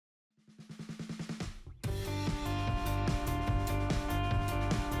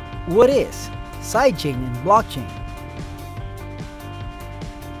What is sidechain and blockchain?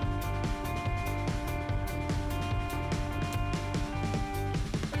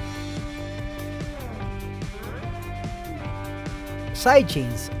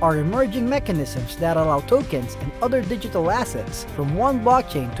 Sidechains are emerging mechanisms that allow tokens and other digital assets from one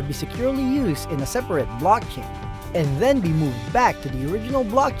blockchain to be securely used in a separate blockchain, and then be moved back to the original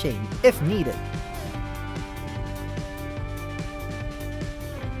blockchain if needed.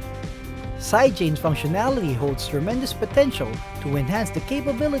 Sidechain's functionality holds tremendous potential to enhance the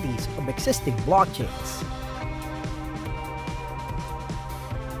capabilities of existing blockchains.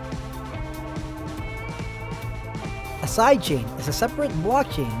 A sidechain is a separate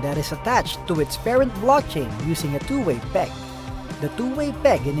blockchain that is attached to its parent blockchain using a two-way peg. The two-way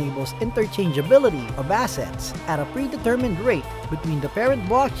peg enables interchangeability of assets at a predetermined rate between the parent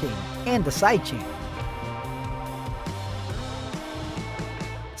blockchain and the sidechain.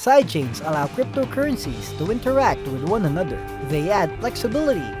 Sidechains allow cryptocurrencies to interact with one another. They add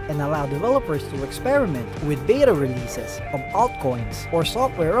flexibility and allow developers to experiment with beta releases of altcoins or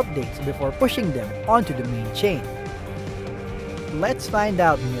software updates before pushing them onto the main chain. Let's find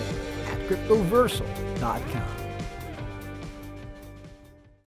out more at Cryptoversal.com.